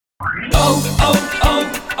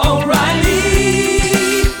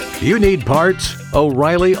O'Reilly! You need parts?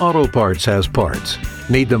 O'Reilly Auto Parts has parts.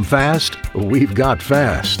 Need them fast? We've got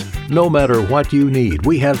fast. No matter what you need,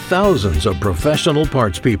 we have thousands of professional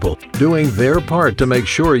parts people doing their part to make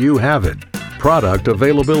sure you have it. Product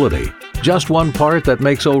availability. Just one part that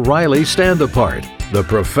makes O'Reilly stand apart. The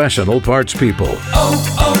professional parts people.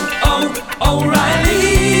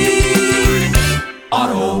 O'Reilly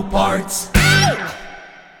Auto Parts.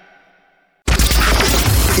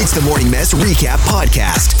 It's the Morning Mess Recap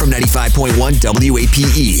Podcast from 95.1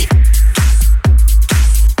 WAPE.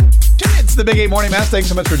 It's the Big Ape Morning Mess. Thanks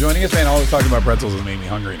so much for joining us, man. All talking about pretzels has made me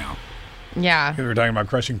hungry now. Yeah. We were talking about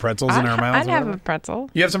crushing pretzels in our mouths. I'd have a pretzel.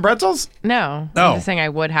 You have some pretzels? No. Oh. I'm just saying I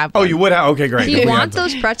would have one. Oh, you would have? Okay, great. Do you want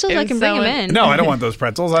those pretzels? I can bring them in. No, I don't want those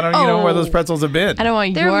pretzels. I don't even know where those pretzels have been. I don't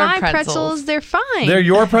want They're your my pretzels. They're fine. They're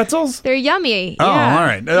your pretzels? They're yummy. Oh, Yeah. all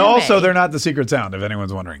right. Also, they're not the secret sound, if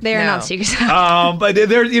anyone's wondering. They are No. not secret. But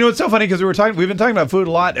they're, it's so funny because we've been talking about food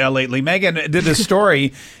a lot lately. Megan did this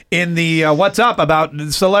story in the What's Up about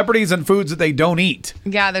celebrities and foods that they don't eat.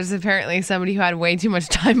 Yeah, there's apparently somebody who had way too much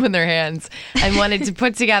time on their hands and wanted to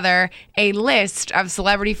put together a list of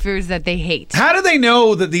celebrity foods that they hate. How do they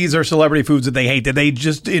know that these are celebrity foods that they hate? Did they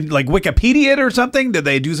just Wikipedia it or something? Did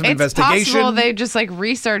they do some investigation? It's possible they just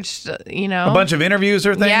researched, a bunch of interviews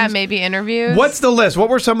or things? Yeah, maybe interviews. What's the list? What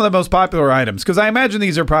were some of the most popular items? Because I imagine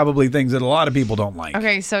these are probably things that a lot of people don't like.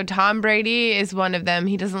 Okay, so Tom Brady is one of them.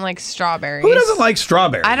 He doesn't like strawberries. Who doesn't like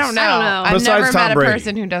strawberries? I don't know. I've Besides never Tom met a Brady.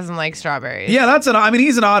 person who doesn't like strawberries. Yeah,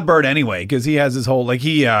 he's an odd bird anyway because he has his whole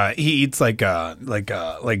he eats like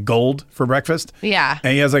gold for breakfast. Yeah.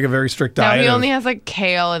 And he has a very strict No, diet. he only has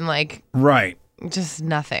kale and right. just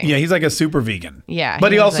nothing. Yeah, he's like a super vegan. Yeah.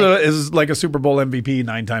 But he has, also is like a Super Bowl MVP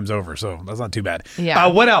 9 times over, so that's not too bad. Yeah.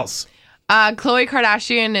 What else? Khloe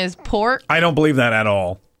Kardashian is pork. I don't believe that at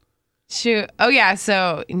all. Shoot. Oh, yeah.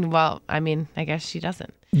 So, well, I mean, I guess she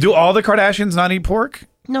doesn't. Do all the Kardashians not eat pork?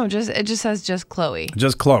 No, it just says just Khloe.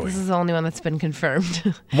 Just Khloe. This is the only one that's been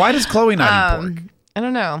confirmed. Why does Khloe not eat pork? I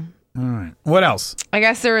don't know. All right. What else? I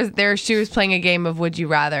guess she was playing a game of Would You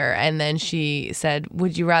Rather, and then she said,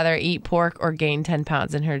 would you rather eat pork or gain 10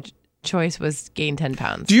 pounds? And her choice was gain 10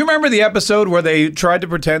 pounds. Do you remember the episode where they tried to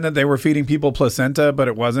pretend that they were feeding people placenta, but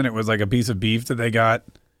it wasn't? It was like a piece of beef that they got.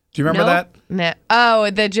 Do you remember that? Nah. Oh,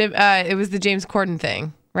 it was the James Corden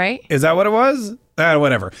thing, right? Is that what it was?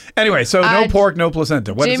 Whatever. Anyway, so no pork, no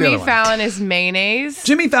placenta. What is the Jimmy other one? Fallon is mayonnaise.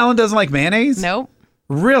 Jimmy Fallon doesn't like mayonnaise? Nope.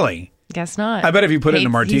 Really? Guess not. I bet if you put it in a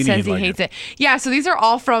martini, he says he'd he like hates it. it. Yeah, so these are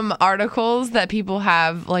all from articles that people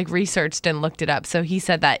have researched and looked it up. So he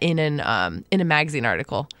said that in a magazine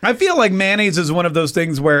article. I feel like mayonnaise is one of those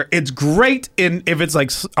things where it's great if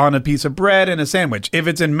it's on a piece of bread and a sandwich. If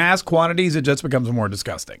it's in mass quantities, it just becomes more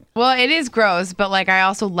disgusting. Well, it is gross, but I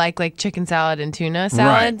also like chicken salad and tuna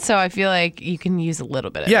salad. Right. So I feel like you can use a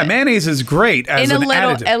little bit of it. Yeah, mayonnaise is great as in an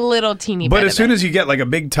additive. a little teeny bit. But as soon as you get a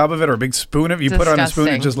big tub of it or a big spoon of it, you put it on a spoon,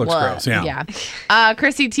 it just looks gross. Yeah.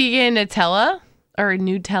 Chrissy Teigen Nutella, or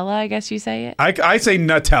Nutella, I guess you say it. I say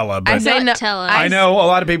Nutella, but I say Nutella. I know a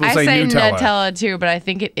lot of people say Nutella. Nutella too, but I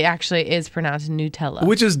think it actually is pronounced Nutella.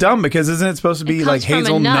 Which is dumb because isn't it supposed to be like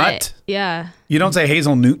hazelnut? Yeah. You don't say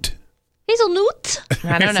hazelnut? Hazelnut?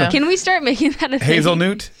 I don't know. Can we start making that a thing?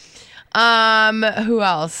 Hazelnut? Who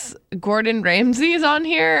else? Gordon Ramsay is on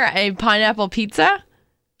here. A pineapple pizza.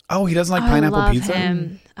 Oh, he doesn't like pineapple pizza?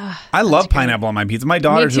 Him. I love pineapple on my pizza. My Me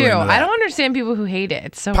daughter's too. really into that. I don't understand people who hate it.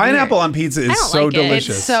 It's so Pineapple weird. on pizza is I don't so like it.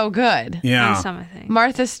 delicious. It's so good. Yeah. Some, I think.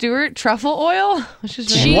 Martha Stewart, truffle oil? Which is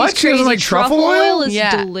She's What? She doesn't crazy. like truffle oil? is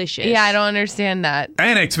yeah. delicious. Yeah, I don't understand that.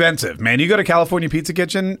 And expensive, man. You go to California Pizza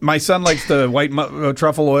Kitchen. My son likes the white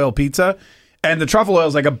truffle oil pizza, and the truffle oil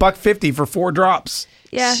is like $1.50 for 4 drops.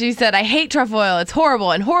 Yeah. She said, I hate truffle oil. It's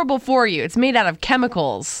horrible and horrible for you. It's made out of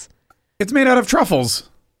chemicals. It's made out of truffles.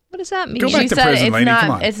 What does that mean? Go back She to said prison, it's lady. not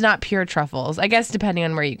Come on. it's not pure truffles. I guess depending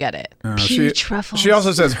on where you get it. Pure truffles. She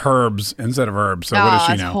also says herbs instead of herbs. So what does she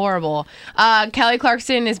that's know? horrible. Kelly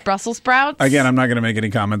Clarkson is Brussels sprouts. Again, I'm not going to make any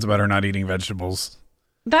comments about her not eating vegetables.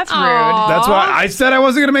 That's rude. That's why I said I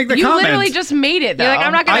wasn't going to make the You comment. literally just made it, though. You're like,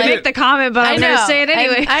 I'm not going I to did- make the comment, but I'm going to say it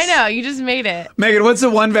anyway. I know. You just made it. Megan, what's the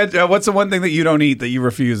one thing that you don't eat that you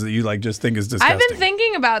refuse that you just think is disgusting? I've been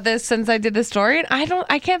thinking about this since I did the story, and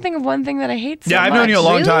I can't think of one thing that I hate so I've much. known you a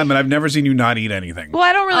long Really? time, and I've never seen you not eat anything. Well,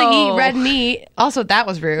 I don't really Oh. eat red meat. Also, that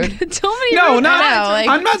was rude. So many No, rude not. I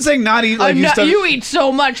know, I'm not saying not eat. Like you eat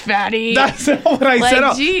so much, fatty. That's not what I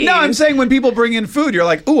said. geez. No, I'm saying when people bring in food, you're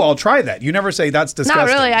like, "Ooh, I'll try that." You never say that's disgusting.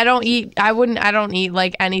 Not really. I don't eat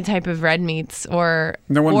any type of red meats or.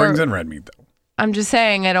 No one brings in red meat though. I'm just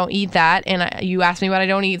saying I don't eat that, and you asked me what I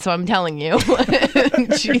don't eat, so I'm telling you.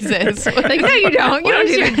 Jesus. Like, no, you don't. You What don't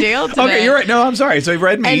is do your that. deal today? Okay, you're right. No, I'm sorry. So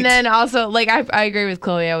red meat. And then also, like, I agree with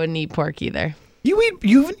Chloe. I wouldn't eat pork either. you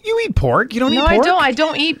eat pork. You don't eat No, pork? I don't. I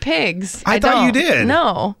don't eat pigs. I thought you don't. did.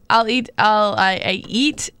 No, I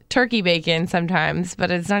eat turkey bacon sometimes,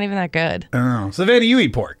 but it's not even that good. Oh, Savannah, you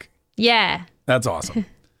eat pork. Yeah. That's awesome.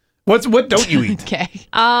 What don't you eat? Okay.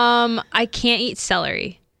 I can't eat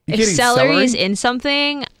celery. You If can't eat celery celery? is in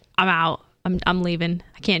something, I'm out. I'm leaving.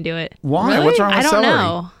 I can't do it. Why? Really? What's wrong with I don't celery?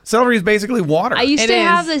 know. Celery is basically water. I used It to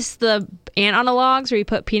have is. the ant on the logs where you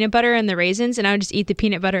put peanut butter and the raisins, and I would just eat the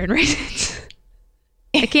peanut butter and raisins.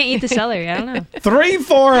 I can't eat the celery. I don't know.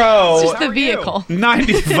 340 Just the vehicle.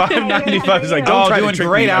 95 is like, Don't oh, try to doing trick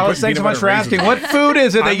great, me by Alex. putting Thanks so peanut much for butter asking. raisins. What food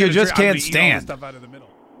is it that I'm you gonna just try- I'm can't gonna eat all the stand? stuff out of the middle.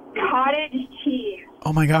 Cottage cheese.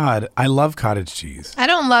 Oh my God, I love cottage cheese. I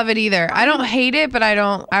don't love it either. I don't hate it, but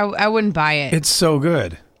I wouldn't buy it. It's so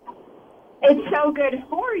good. It's so good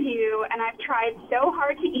for you, and I've tried so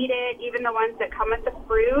hard to eat it, even the ones that come with the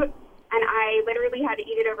fruit, and I literally had to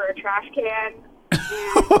eat it over a trash can.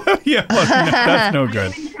 And Yeah, well, no, that's no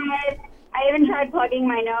good. I even tried plugging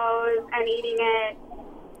my nose and eating it.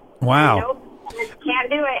 Wow. Nope, I just can't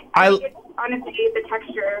do it. I- I think it's honestly the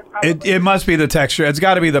texture. It must be the texture. It's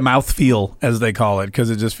got to be the mouth feel, as they call it, because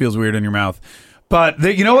it just feels weird in your mouth. But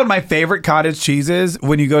you know what my favorite cottage cheese is?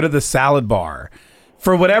 When you go to the salad bar.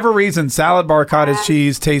 For whatever reason, salad bar cottage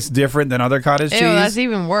cheese tastes different than other cottage Ew, cheese. that's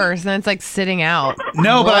even worse. Then it's like sitting out.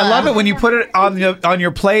 No, but I love Blah. it when you put it on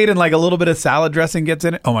your plate and like a little bit of salad dressing gets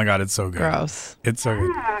in it. Oh my God, it's so good. Gross. It's so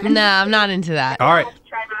good. No, I'm not into that. All right.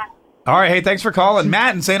 Try that. All right. Hey, thanks for calling.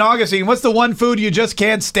 Matt in St. Augustine, what's the one food you just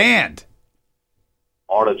can't stand?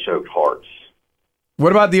 Artichoke hearts.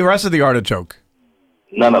 What about the rest of the artichoke?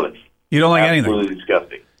 None of it. You don't like anything? Absolutely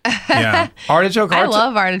disgusting. Yeah. Artichoke I hearts?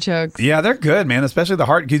 love artichokes. Yeah, they're good, man, especially the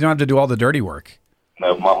heart because you don't have to do all the dirty work.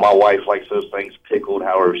 No, my wife likes those things pickled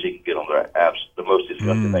however she can get them. They're the most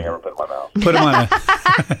disgusting thing I ever put in my mouth. Put them on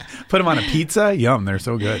put them on a pizza. Yum, they're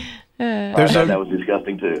so good. That was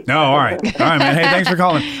disgusting too. No, all right, man. Hey, thanks for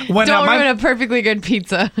calling. When Don't ruin a perfectly good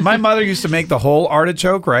pizza. my mother used to make the whole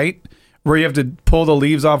artichoke, right? Where you have to pull the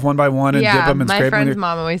leaves off one by one and dip Yeah, them and my scrape them. friend's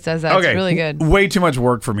mom always does that. Okay, It's really good. Way too much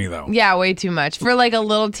work for me though. Yeah, way too much. For like a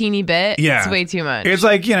little teeny bit, Yeah, it's way too much. It's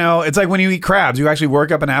like, it's like when you eat crabs, you actually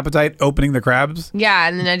work up an appetite opening the crabs. Yeah,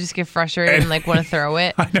 and then I just get frustrated and like want to throw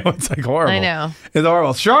it. I know, it's like horrible. I know. It's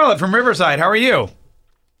horrible. Charlotte from Riverside, how are you?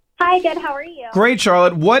 Hi, good. How are you? Great,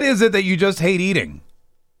 Charlotte. What is it that you just hate eating?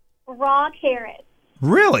 Raw carrots.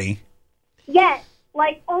 Really? Yes,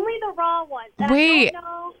 like only the raw ones. And Wait. I don't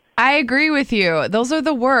know. I agree with you. Those are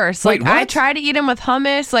the worst. Wait, Like I what? try to eat them with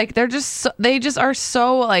hummus. Like they just are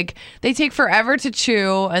so like they take forever to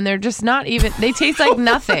chew and they're just not even. They taste like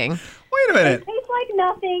nothing. Wait a minute. They taste like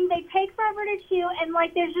nothing. They take forever to chew, and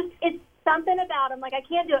like there's just it's something about them. Like I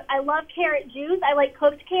can't do it. I love carrot juice. I like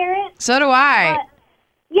cooked carrots. So do I.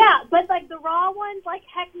 Yeah, but like the raw ones, like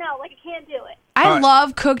heck no. Like I can't do it. I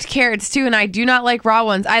love cooked carrots too, and I do not like raw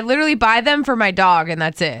ones. I literally buy them for my dog, and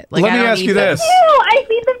that's it. Like, Let I me don't ask eat you them. this. Ew, I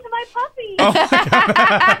feed them to my puppy.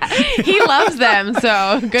 He loves them,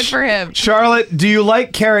 so good for him. Charlotte, do you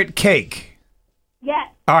like carrot cake? Yes.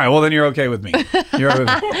 All right, well then you're okay with me. You're okay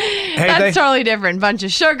with me. Hey, That's totally different. Bunch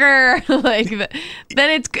of sugar, then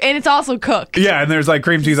it's also cooked. yeah, and there's like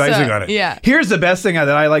cream cheese icing on it. yeah. Here's the best thing that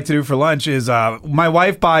I like to do for lunch is my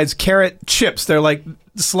wife buys carrot chips. They're like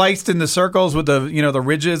sliced into circles with the the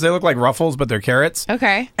ridges. They look like ruffles, but they're carrots.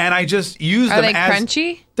 Okay. And I just use Are them they as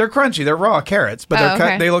crunchy? They're crunchy. They're raw carrots, but they're cut.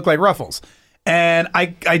 okay. They look like ruffles. And I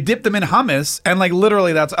dip them in hummus, and like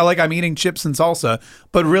literally I'm eating chips and salsa,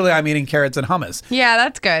 but really I'm eating carrots and hummus. Yeah,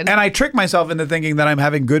 that's good. And I trick myself into thinking that I'm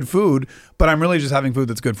having good food, but I'm really just having food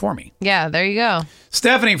that's good for me. Yeah, there you go.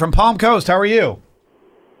 Stephanie from Palm Coast, how are you?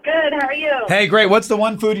 Good. How are you? Hey, great. What's the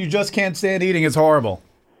one food you just can't stand eating? It's horrible.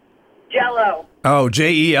 Jello. Oh,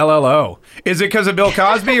 Jello. Is it because of Bill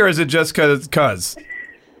Cosby or is it just because?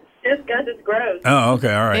 Just because it's gross. Oh,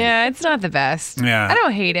 okay. All right. Yeah, it's not the best. Yeah. I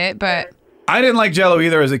don't hate it, but I didn't like Jello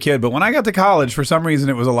either as a kid, but when I got to college, for some reason,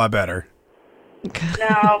 it was a lot better.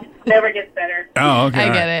 No, never gets better. Oh, okay. I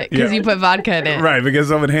all get right. it because Yeah. you put vodka in it. Right, because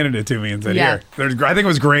someone handed it to me and said, Yeah. here. I think it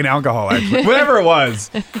was grain alcohol, actually. Whatever it was,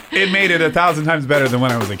 it made it 1,000 times better than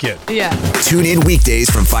when I was a kid. Yeah. Tune in weekdays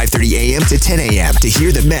from 5:30 a.m. to 10 a.m. to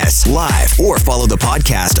hear the mess live or follow the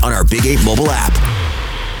podcast on our Big Ape mobile app.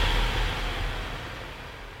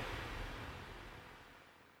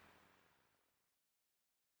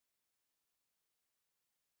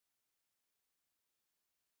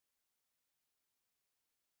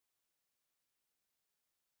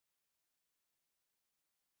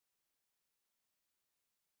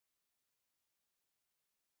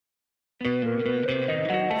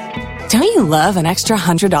 Don't you love an extra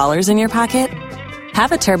 $100 in your pocket?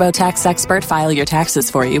 Have a TurboTax expert file your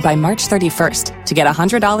taxes for you by March 31st to get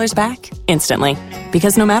 $100 back instantly.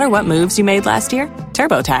 Because no matter what moves you made last year,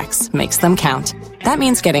 TurboTax makes them count. That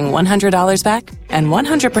means getting $100 back and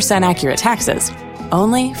 100% accurate taxes,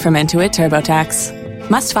 only from Intuit TurboTax.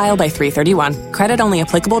 Must file by 3/31. Credit only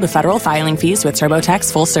applicable to federal filing fees with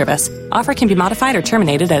TurboTax full service. Offer can be modified or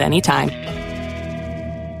terminated at any time.